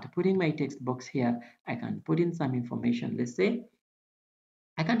 After putting my text box here, I can put in some information. Let's say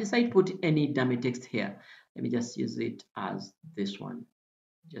I can decide to put any dummy text here. Let me just use it as this one,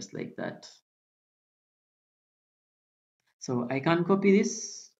 just like that. So I can copy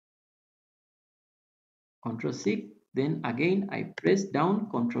this, Control C, then again I press down,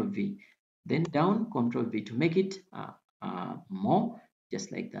 Control V, then down, Control V to make it more,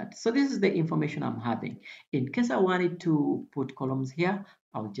 just like that. So this is the information I'm having. In case I wanted to put columns here,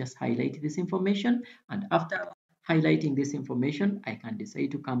 I'll just highlight this information, and after highlighting this information, I can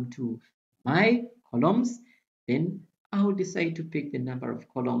decide to come to my columns. Then I'll decide to pick the number of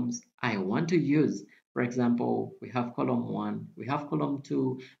columns I want to use. For example, we have column 1, we have column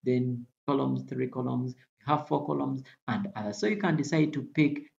 2, then columns, 3 columns, we have 4 columns, and others. So you can decide to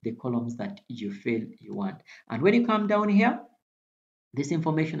pick the columns that you feel you want. And when you come down here, this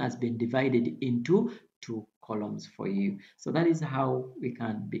information has been divided into 2 columns for you. So that is how we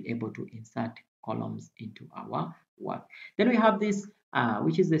can be able to insert columns into our work. Then we have this,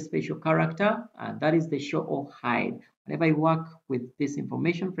 which is the special character, and that is the show or hide. Whenever I work with this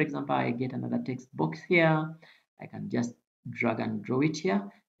information, for example, I get another text box here, I can just drag and draw it here.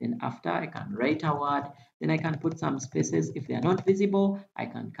 Then after, I can write a word. Then I can put some spaces. If they are not visible, I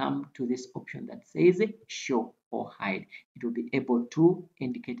can come to this option that says show or hide. It will be able to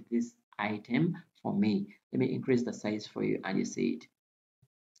indicate this item for me. Let me increase the size for you and you see it.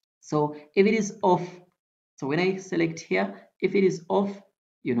 So if it is off, so when I select here, if it is off,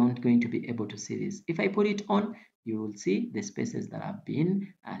 you're not going to be able to see this. If I put it on, you will see the spaces that have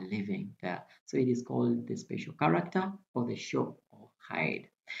been leaving there. So it is called the special character or the show or hide.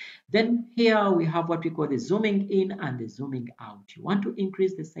 Then here we have what we call the zooming in and the zooming out. You want to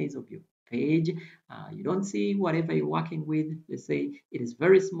increase the size of your page. You don't see whatever you're working with. Let's say it is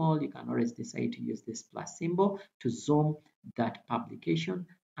very small. You can always decide to use this plus symbol to zoom that publication,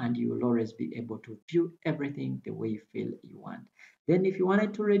 and you will always be able to view everything the way you feel you want. Then if you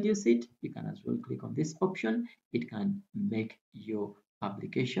wanted to reduce it, you can as well click on this option. It can make your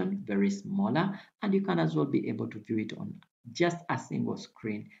publication very smaller, and you can as well be able to view it on just a single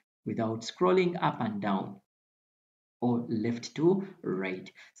screen without scrolling up and down or left to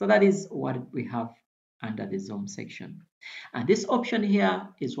right. So that is what we have under the zoom section. And this option here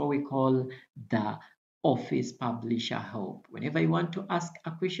is what we call the Office Publisher Help. Whenever you want to ask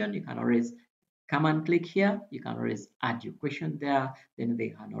a question, you can always come and click here. You can always add your question there. Then they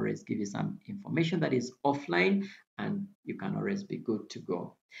can always give you some information that is offline, and you can always be good to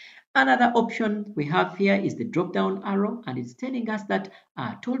go. Another option we have here is the drop down arrow, and it's telling us that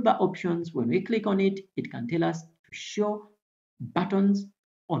toolbar options, when we click on it, it can tell us to show buttons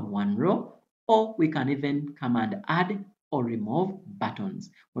on one row, or we can even come and add or remove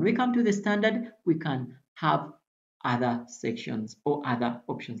buttons. When we come to the standard, we can have other sections or other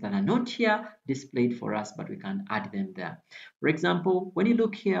options that are not here displayed for us, but we can add them there. For example, when you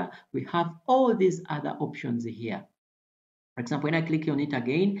look here, we have all these other options here. For example, when I click on it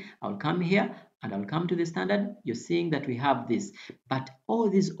again, I'll come here and I'll come to the standard. You're seeing that we have this, but all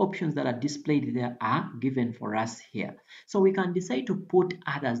these options that are displayed there are given for us here. So we can decide to put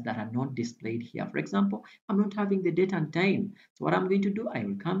others that are not displayed here. For example, I'm not having the date and time. So what I'm going to do, I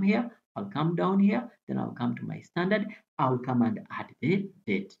will come here, I'll come down here, then I'll come to my standard, I'll come and add the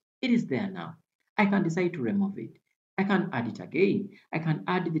date. It is there now. I can decide to remove it. I can add it again. I can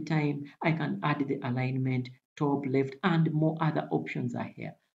add the time, I can add the alignment, top, left, and more other options are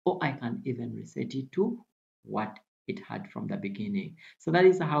here. Or I can even reset it to what it had from the beginning. So that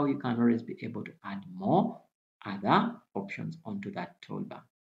is how you can always be able to add more other options onto that toolbar.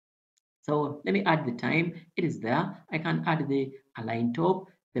 So let me add the time. It is there. I can add the align top.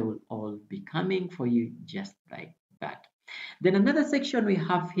 They will all be coming for you just like that. Then another section we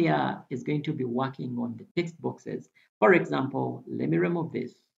have here is going to be working on the text boxes. For example, let me remove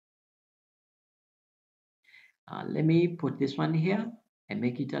this. Let me put this one here and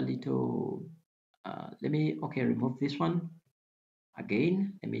make it a little, okay, remove this one.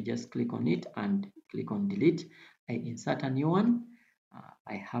 Again, let me just click on it and click on delete. I insert a new one.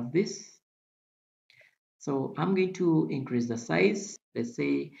 I have this. So I'm going to increase the size. Let's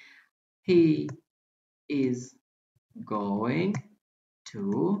say he is going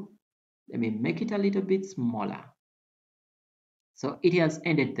to, let me make it a little bit smaller. So it has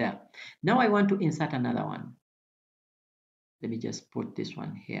ended there. Now I want to insert another one. Let me just put this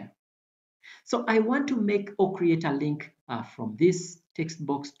one here. So I want to make or create a link from this text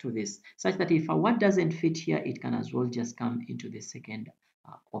box to this, such that if a word doesn't fit here, it can as well just come into the second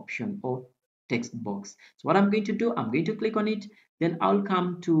option or text box. So what I'm going to do, I'm going to click on it, then I'll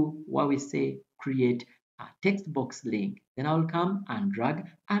come to where we say create a text box link. Then I'll come and drag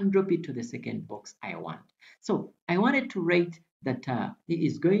and drop it to the second box I want. So I wanted to write that he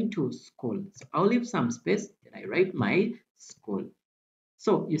is going to school. So I'll leave some space, then I write my school.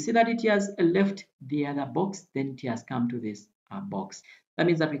 So you see that it has left the other box, then it has come to this box. That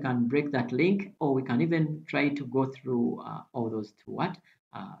means that we can break that link, or we can even try to go through all those to what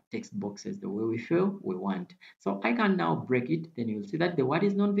text boxes the way we feel we want. So I can now break it. Then you'll see that the word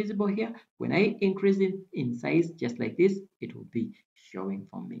is not visible here. When I increase it in size, just like this, it will be showing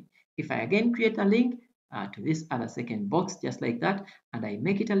for me. If I again create a link to this other second box, just like that, and I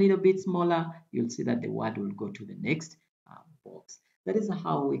make it a little bit smaller, you'll see that the word will go to the next box. That is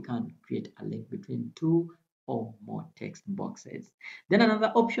how we can create a link between two or more text boxes. Then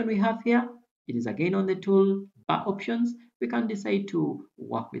another option we have here, it is again on the toolbar options. We can decide to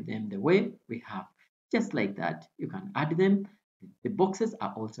work with them the way we have. Just like that, you can add them. The boxes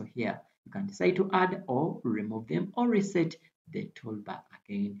are also here. You can decide to add or remove them or reset the toolbar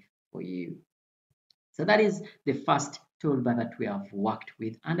again for you. So that is the first toolbar that we have worked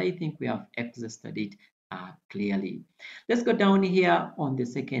with, and I think we have exhausted it clearly. Let's go down here on the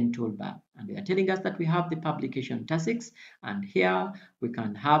second toolbar, and they are telling us that we have the publication tasks, and here we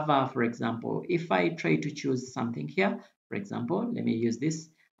can have, for example, if I try to choose something here, for example, let me use this.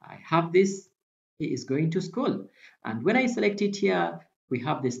 I have this, he is going to school, and when I select it here, we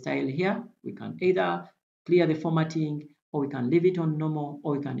have the style here. We can either clear the formatting, or we can leave it on normal,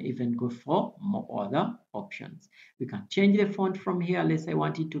 or we can even go for more other options. We can change the font from here. Let's say I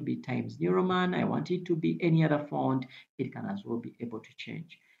want it to be Times New Roman. I want it to be any other font. It can as well be able to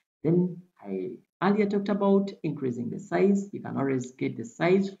change. Then I earlier talked about increasing the size. You can always get the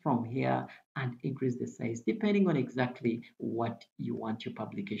size from here and increase the size depending on exactly what you want your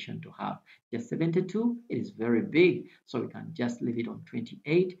publication to have. Just 72, it is very big, so we can just leave it on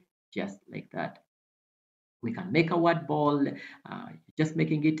 28, just like that. We can make a word bold, just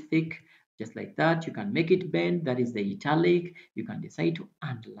making it thick, just like that. You can make it bend, that is the italic. You can decide to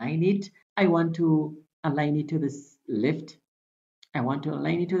underline it. I want to align it to the left. I want to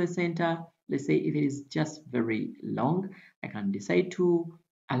align it to the center. Let's say if it is just very long, I can decide to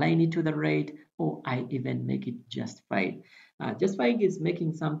align it to the right, or I even make it justified. Justifying is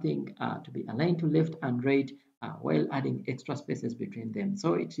making something to be aligned to left and right while adding extra spaces between them.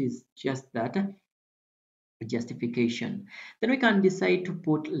 So it is just that justification. Then we can decide to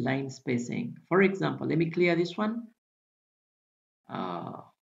put line spacing. For example, let me clear this one.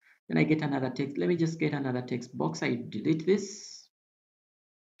 Then I get another text. Let me just get another text box. I delete this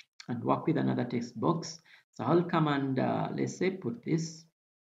and work with another text box. So I'll come and let's say put this.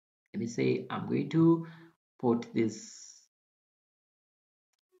 Let me say I'm going to put this.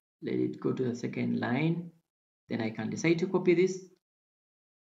 Let it go to the second line. Then I can decide to copy this.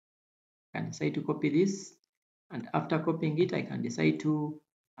 I can decide to copy this, and after copying it, I can decide to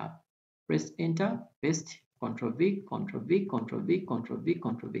press enter, paste, Ctrl V, Ctrl V, Ctrl V, Ctrl V,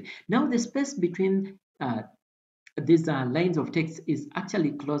 Ctrl V. Now the space between these lines of text is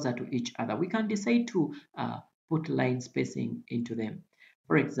actually closer to each other. We can decide to put line spacing into them.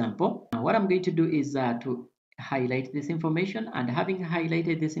 For example, what I'm going to do is to highlight this information, and having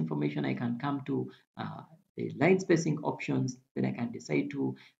highlighted this information, I can come to the line spacing options. Then I can decide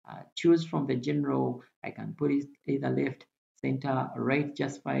to choose from the general. I can put it either left, center, right,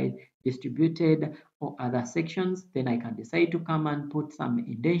 justified, distributed, or other sections. Then I can decide to come and put some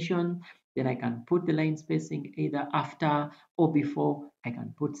indentation. Then I can put the line spacing either after or before. I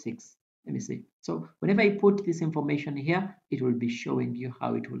can put 6. Let me see. So whenever I put this information here, it will be showing you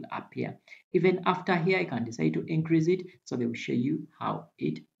how it will appear. Even after here, I can decide to increase it, so they will show you how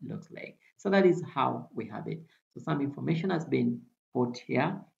it looks like. So that is how we have it. So some information has been put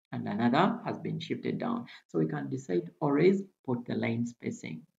here and another has been shifted down. So we can decide always put the line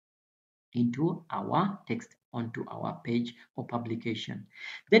spacing into our text onto our page or publication.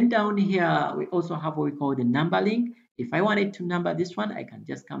 Then down here, we also have what we call the numbering. If I wanted to number this one, I can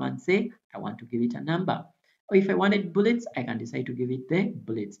just come and say, I want to give it a number. Or if I wanted bullets, I can decide to give it the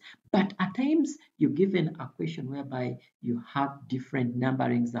bullets. But at times, you're given a question whereby you have different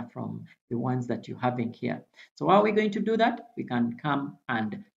numberings from the ones that you're having here. So how are we going to do that? We can come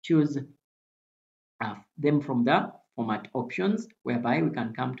and choose them from the format options, whereby we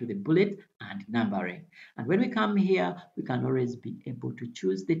can come to the bullet and numbering. And when we come here, we can always be able to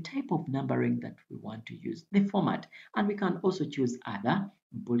choose the type of numbering that we want to use, the format, and we can also choose other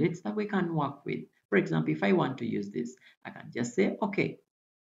bullets that we can work with. For example, if I want to use this, I can just say, okay,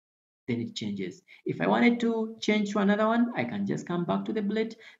 then it changes. If I wanted to change to another one, I can just come back to the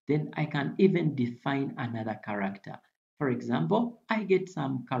bullet. Then I can even define another character. For example, I get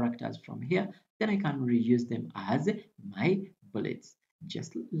some characters from here, then I can reuse them as my bullets,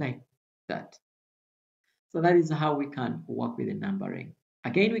 just like that. So that is how we can work with the numbering.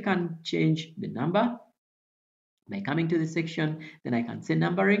 Again, we can change the number by coming to the section. Then I can say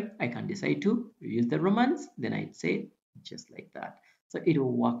numbering. I can decide to use the Romans. Then I'd say just like that. So it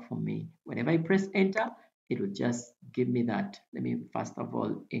will work for me. Whenever I press enter, it will just give me that. Let me first of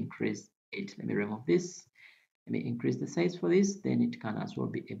all increase it. Let me remove this. Let me increase the size for this. Then it can as well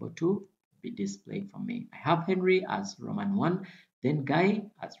be able to be displayed for me. I have Henry as Roman 1, then Guy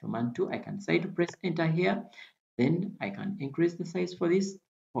as Roman 2. I can decide to press enter here. Then I can increase the size for this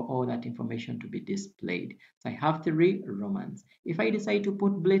for all that information to be displayed. So I have 3 Romans. If I decide to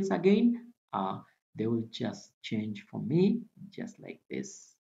put blades again, they will just change for me just like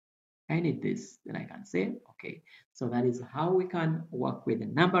this. I need this, then I can say, okay. So that is how we can work with the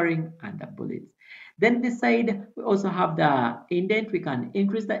numbering and the bullets. Then this side, we also have the indent. We can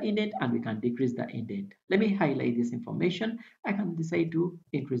increase the indent and we can decrease the indent. Let me highlight this information. I can decide to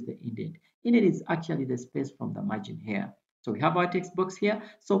increase the indent. Indent is actually the space from the margin here. So we have our text box here.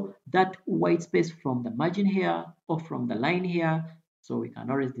 So that white space from the margin here or from the line here, so we can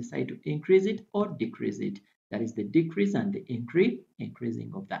always decide to increase it or decrease it. That is the decrease and the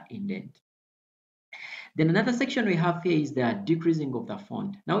increasing of the indent. Then another section we have here is the decreasing of the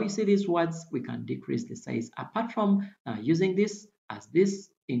font. Now you see these words, we can decrease the size. Apart from using this as this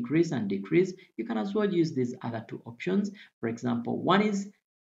increase and decrease, you can as well use these other 2 options. For example, one is,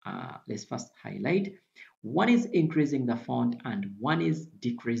 let's first highlight, one is increasing the font and one is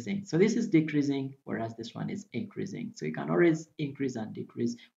decreasing. So this is decreasing, whereas this one is increasing. So you can always increase and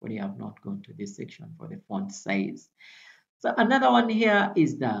decrease when you have not gone to this section for the font size. So another one here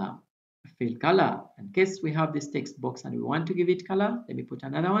is the fill color. In case we have this text box and we want to give it color, let me put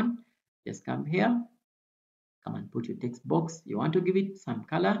another one. Just come here, come and put your text box. You want to give it some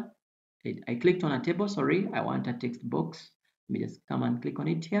color. I clicked on a table, sorry, I want a text box. Let me just come and click on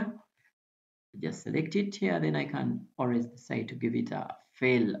it here. Just select it here, then I can always decide to give it a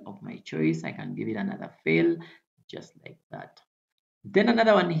fill of my choice. I can give it another fill, just like that. Then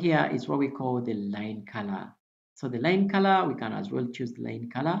another one here is what we call the line color. So the line color, we can as well choose the line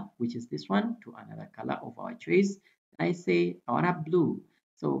color, which is this one, to another color of our choice. I say I want a blue.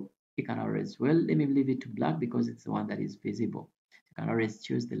 So you can always, well, let me leave it to black because it's the one that is visible. You can always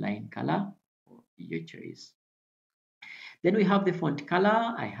choose the line color for your choice. Then we have the font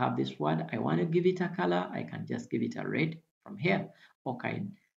color. I have this one. I want to give it a color. I can just give it a red from here.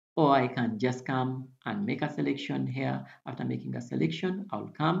 Or I can just come and make a selection here. After making a selection,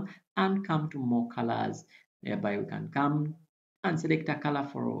 I'll come to more colors. Thereby we can come and select a color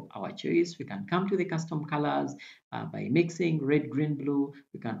for our choice. We can come to the custom colors by mixing red, green, blue.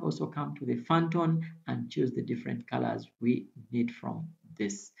 We can also come to the Phantom and choose the different colors we need from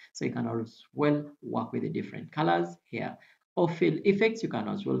this. So you can as well work with the different colors here. Or fill effects, you can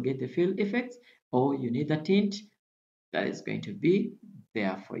as well get the fill effects, or you need the tint that is going to be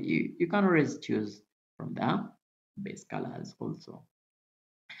there for you. You can always choose from the base colors also.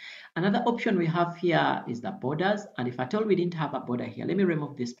 Another option we have here is the borders. And if at all we didn't have a border here, let me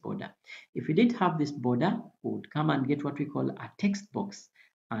remove this border. If we didn't have this border, we would come and get what we call a text box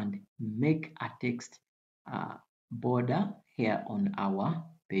and make a text border here on our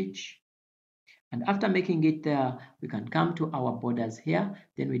page. And after making it there, we can come to our borders here.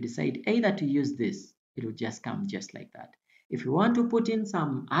 Then we decide either to use this. It will just come just like that. If you want to put in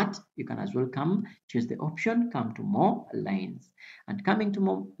some art, you can as well come, choose the option, come to more lines. And coming to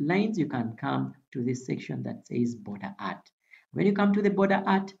more lines, you can come to this section that says border art. When you come to the border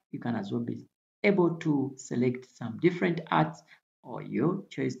art, you can as well be able to select some different arts or your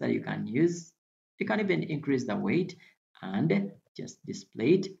choice that you can use. You can even increase the weight and just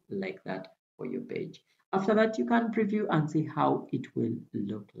display it like that for your page. After that, you can preview and see how it will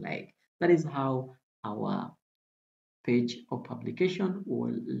look like. That is how our page or publication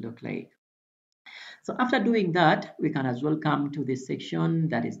will look like. So after doing that, we can as well come to this section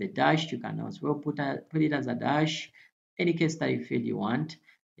that is the dash. You can as well put it as a dash. Any case that you feel you want,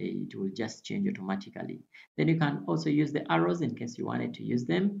 it will just change automatically. Then you can also use the arrows in case you wanted to use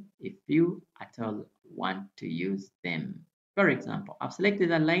them if you at all want to use them. For example, I've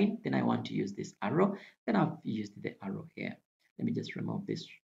selected a line, then I want to use this arrow, then I've used the arrow here. Let me just remove this.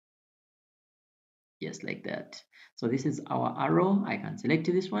 Yes, like that. So this is our arrow. I can select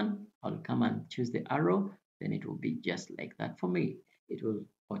this one. I'll come and choose the arrow. Then it will be just like that for me. It will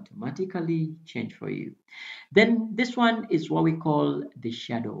automatically change for you. Then this one is what we call the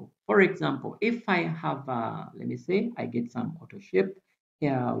shadow. For example, if I have, let me say, I get some auto shape.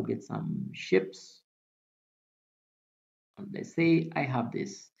 Here I'll get some shapes. Let's say I have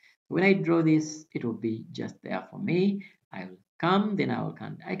this. When I draw this, it will be just there for me. I'll come, then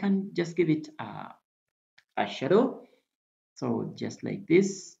I can just give it a shadow. So just like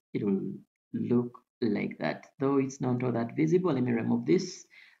this, it will look like that. Though it's not all that visible, let me remove this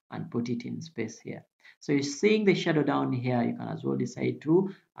and put it in space here. So you're seeing the shadow down here. You can as well decide to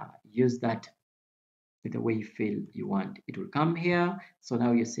use that with the way you feel you want. It will come here. So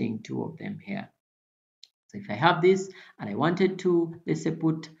now you're seeing two of them here. So if I have this and I wanted to, let's say,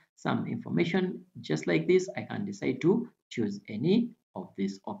 put some information just like this, I can decide to choose any of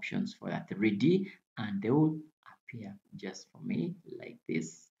these options for that 3D and they will appear just for me like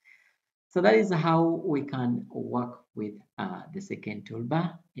this. So that is how we can work with the second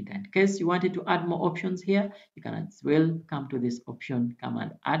toolbar. In that case, you wanted to add more options here, you can as well come to this option, come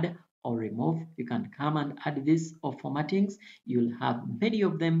and add or remove. You can come and add this or formattings. You'll have many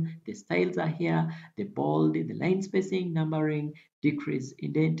of them. The styles are here, the bold, the line spacing, numbering, decrease,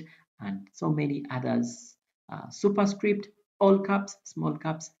 indent, and so many others. Superscript, all caps, small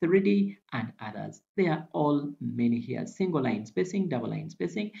caps, 3D, and others. They are all many here. Single line spacing, double line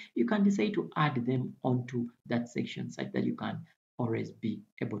spacing. You can decide to add them onto that section such that you can always be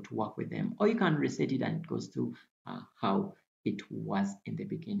able to work with them. Or you can reset it and it goes to how it was in the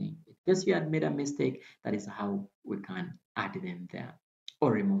beginning. In case you had made a mistake, that is how we can add them there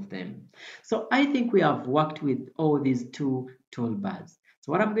or remove them. So I think we have worked with all these two toolbars.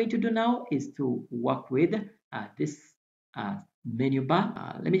 So what I'm going to do now is to work with this menu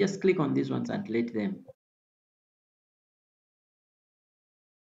bar. Let me just click on these ones and let them